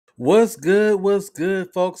What's good? What's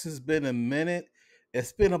good, folks? It's been a minute.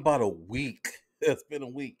 It's been about a week. It's been a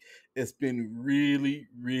week. It's been really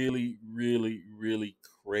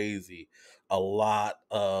crazy. A lot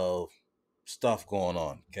of stuff going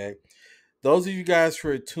on. Okay. Those of you guys who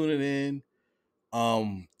are tuning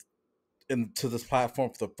um into this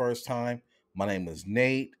platform for the first time, my name is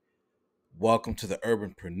Nate. Welcome to the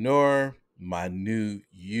Urbanpreneur, my new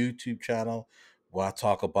YouTube channel where I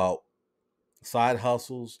talk about side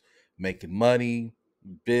hustles, making money,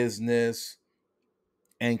 business,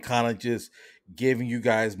 and kind of just giving you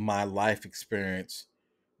guys my life experience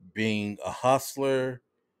being a hustler,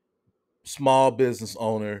 small business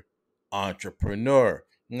owner, entrepreneur.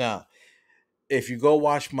 Now, if you go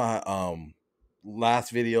watch my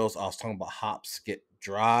last videos, I was talking about hop, skip,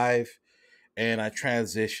 drive, and I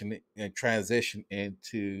transition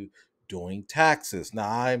into doing taxes. Now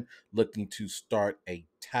I'm looking to start a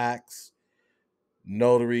tax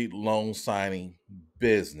notary loan signing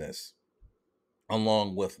business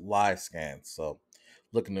along with live scans. So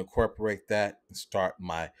looking to incorporate that and start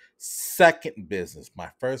my second business.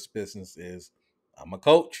 My first business is I'm a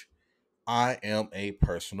coach. I am a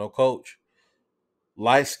personal coach.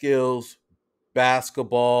 Life skills,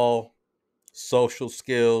 basketball, social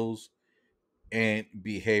skills, and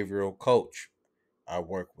behavioral coach. I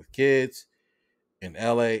work with kids in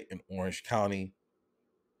LA and Orange County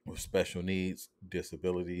with special needs,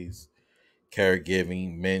 disabilities,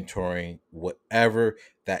 caregiving, mentoring, whatever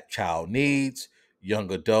that child needs,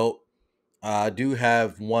 young adult. I do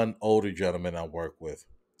have one older gentleman I work with.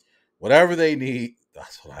 Whatever they need,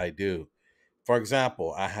 that's what I do. For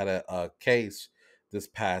example, I had a case this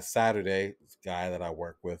past Saturday, this guy that I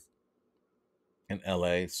work with in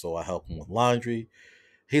LA. So I help him with laundry.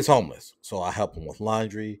 He's homeless. So I help him with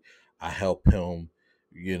laundry. I help him,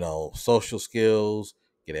 social skills,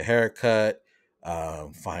 get a haircut,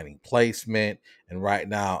 finding placement. And right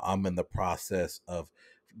now I'm in the process of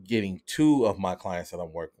getting two of my clients that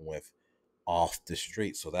I'm working with off the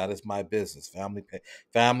street. So that is my business.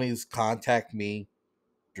 Families contact me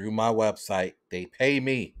through my website. They pay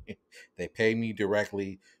me. They pay me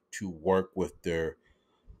directly to work with their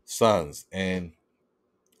sons. And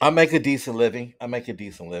I make a decent living. I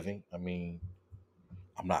mean,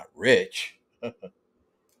 I'm not rich,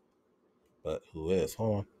 but who is?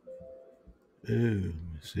 Hold on. Ooh, let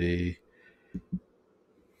me see.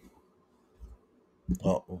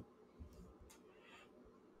 Oh,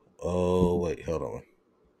 oh, wait, hold on.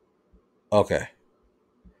 Okay.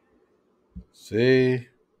 See,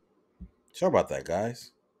 sorry about that,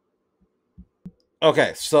 guys.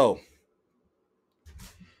 Okay, so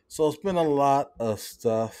it's been a lot of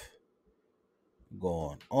stuff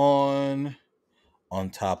going on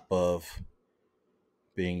top of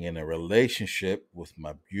being in a relationship with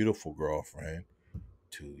my beautiful girlfriend,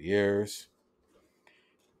 2 years.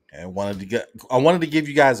 And I wanted to give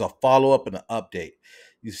you guys a follow up and an update.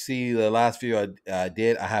 You see, the last video I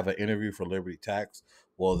did, I have an interview for Liberty Tax.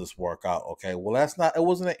 Will this work out? Okay. Well, that's not. It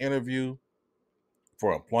wasn't an interview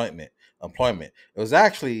for employment. Employment. It was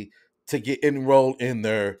actually to get enrolled in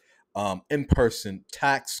their in person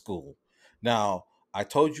tax school. Now, I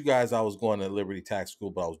told you guys I was going to Liberty Tax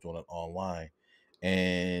School, but I was doing it online,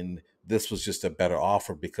 and this was just a better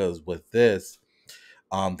offer because with this,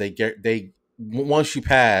 they once you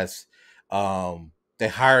pass, they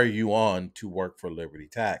hire you on to work for Liberty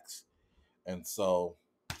Tax, and so,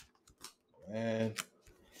 man,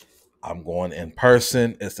 I'm going in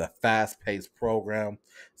person. It's a fast paced program.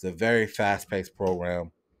 It's a very fast paced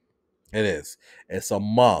program. It is. It's a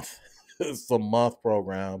month. It's a month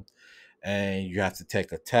program, and you have to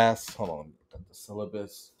take a test. Hold on, got the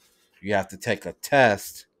syllabus. You have to take a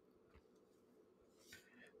test.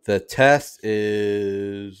 The test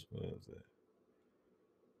is what is it?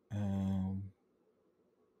 Um,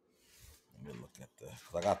 Let me look at the.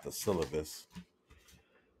 I got the syllabus.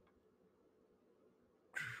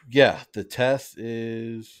 Yeah, the test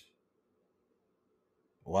is.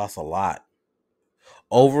 Well, that's a lot.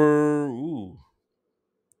 Over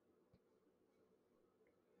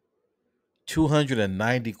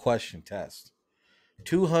 290 question test.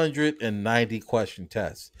 290 question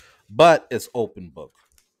test. But it's open book.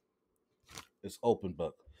 It's open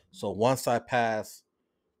book. So once I pass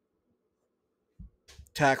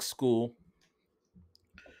tax school,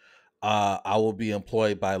 I will be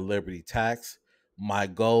employed by Liberty Tax. My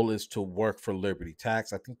goal is to work for Liberty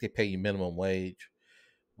Tax. I think they pay you minimum wage,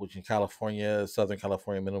 which in California, Southern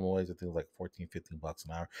California, minimum wage, I think is like 14, 15 bucks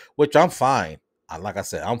an hour, which I'm fine. Like I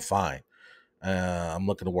said, I'm fine. I'm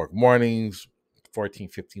looking to work mornings, 14,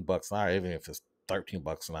 15 bucks an hour, even if it's 13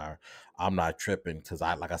 bucks an hour. I'm not tripping because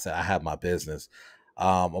like I said, I have my business.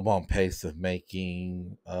 I'm on pace of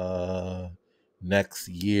making next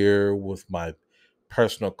year with my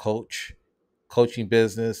personal coaching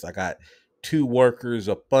business. I got 2 workers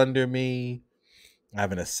up under me. I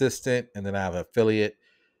have an assistant, and then I have an affiliate,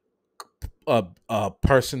 a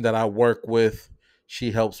person that I work with.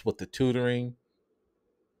 She helps with the tutoring.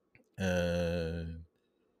 And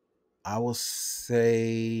I will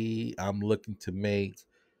say I'm looking to make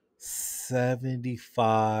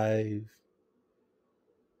 75,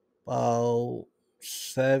 about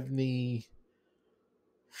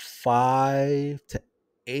 75 to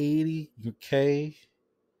 80 UK.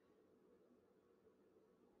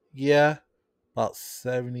 Yeah, about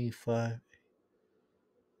 75.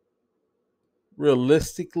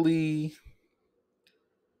 Realistically,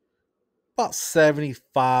 about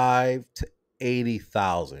 75 to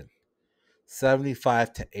 80,000.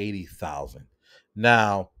 75 to 80,000.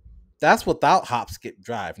 Now, that's without hop skip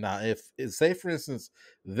drive. Now, if say for instance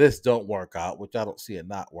this don't work out, which I don't see it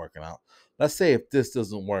not working out. Let's say if this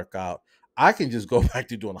doesn't work out, I can just go back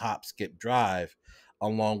to doing hop skip drive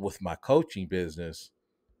along with my coaching business,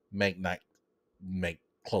 make make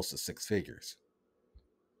close to 6 figures.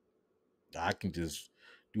 I can just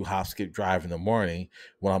do hop skip drive in the morning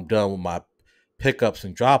when I'm done with my pickups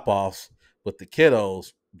and drop offs with the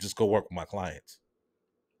kiddos, just go work with my clients.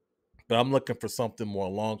 But I'm looking for something more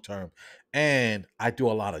long term. And I do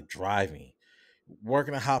a lot of driving.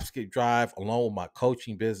 Working at Hop Skip Drive along with my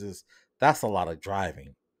coaching business, that's a lot of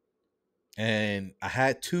driving. And I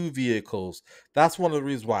had 2 vehicles. That's one of the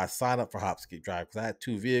reasons why I signed up for Hop Skip Drive, because I had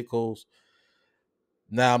 2 vehicles.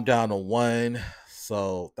 Now I'm down to 1.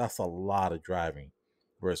 So that's a lot of driving.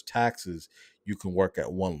 Whereas taxes, you can work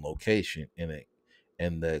at one location and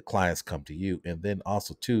the clients come to you. And then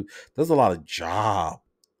also too, there's a lot of job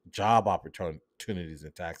opportunities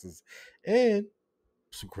in taxes, and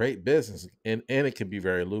it's a great business, and it can be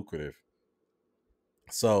very lucrative.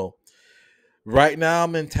 So right now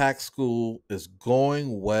I'm in tax school. It's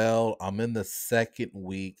going well. I'm in the 2nd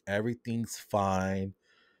week. Everything's fine.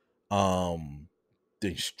 Um the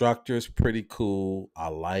instructor's pretty cool. I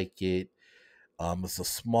like it. It's a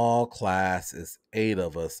small class. It's 8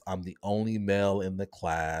 of us. I'm the only male in the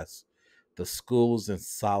class. The school's in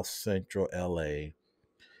South Central LA.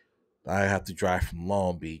 I have to drive from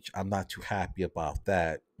Long Beach. I'm not too happy about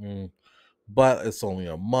that. But it's only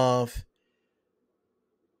a month.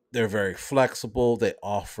 They're very flexible. They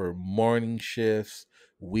offer morning shifts,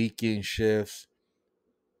 weekend shifts.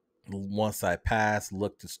 Once I pass,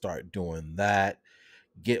 look to start doing that,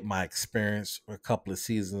 get my experience for a couple of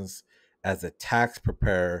seasons as a tax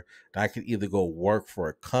preparer. I could either go work for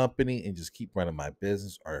a company and just keep running my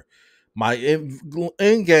business, or my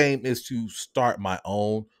end game is to start my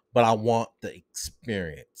own, but I want the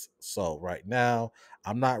experience. So right now,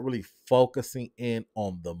 I'm not really focusing in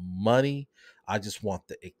on the money. I just want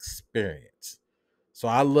the experience. So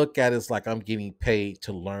I look at it as like I'm getting paid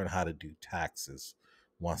to learn how to do taxes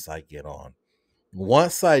once I get on.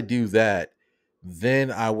 Once I do that,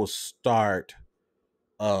 then I will start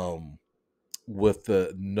um with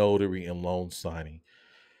the notary and loan signing.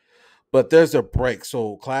 But there's a break.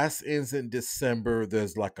 So class ends in December.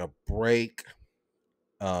 There's like a break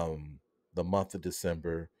the month of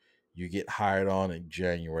December. You get hired on in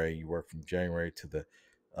January. You work from January to the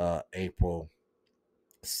April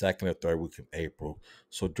 2nd or 3rd week of April.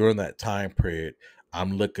 So during that time period,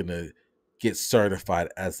 I'm looking to get certified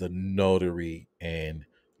as a notary and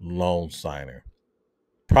loan signer.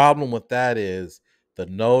 Problem with that is the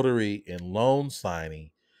notary and loan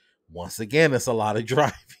signing, once again, it's a lot of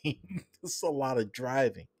driving. It's a lot of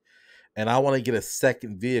driving. And I want to get a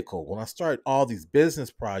second vehicle. When I start all these business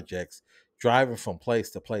projects, driving from place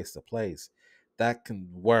to place to place, that can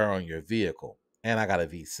wear on your vehicle. And I got a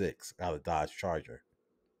V6, got a Dodge Charger.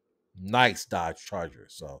 Nice Dodge Charger.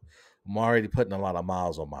 So I'm already putting a lot of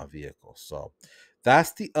miles on my vehicle. So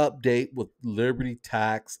that's the update with Liberty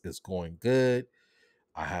Tax. It's going good.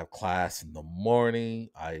 I have class in the morning.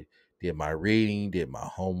 I did my reading, did my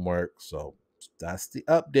homework. So that's the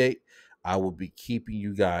update. I will be keeping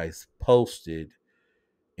you guys posted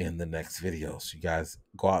in the next video. So you guys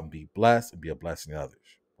go out and be blessed and be a blessing to others.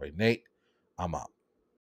 Right, Nate? I'm out.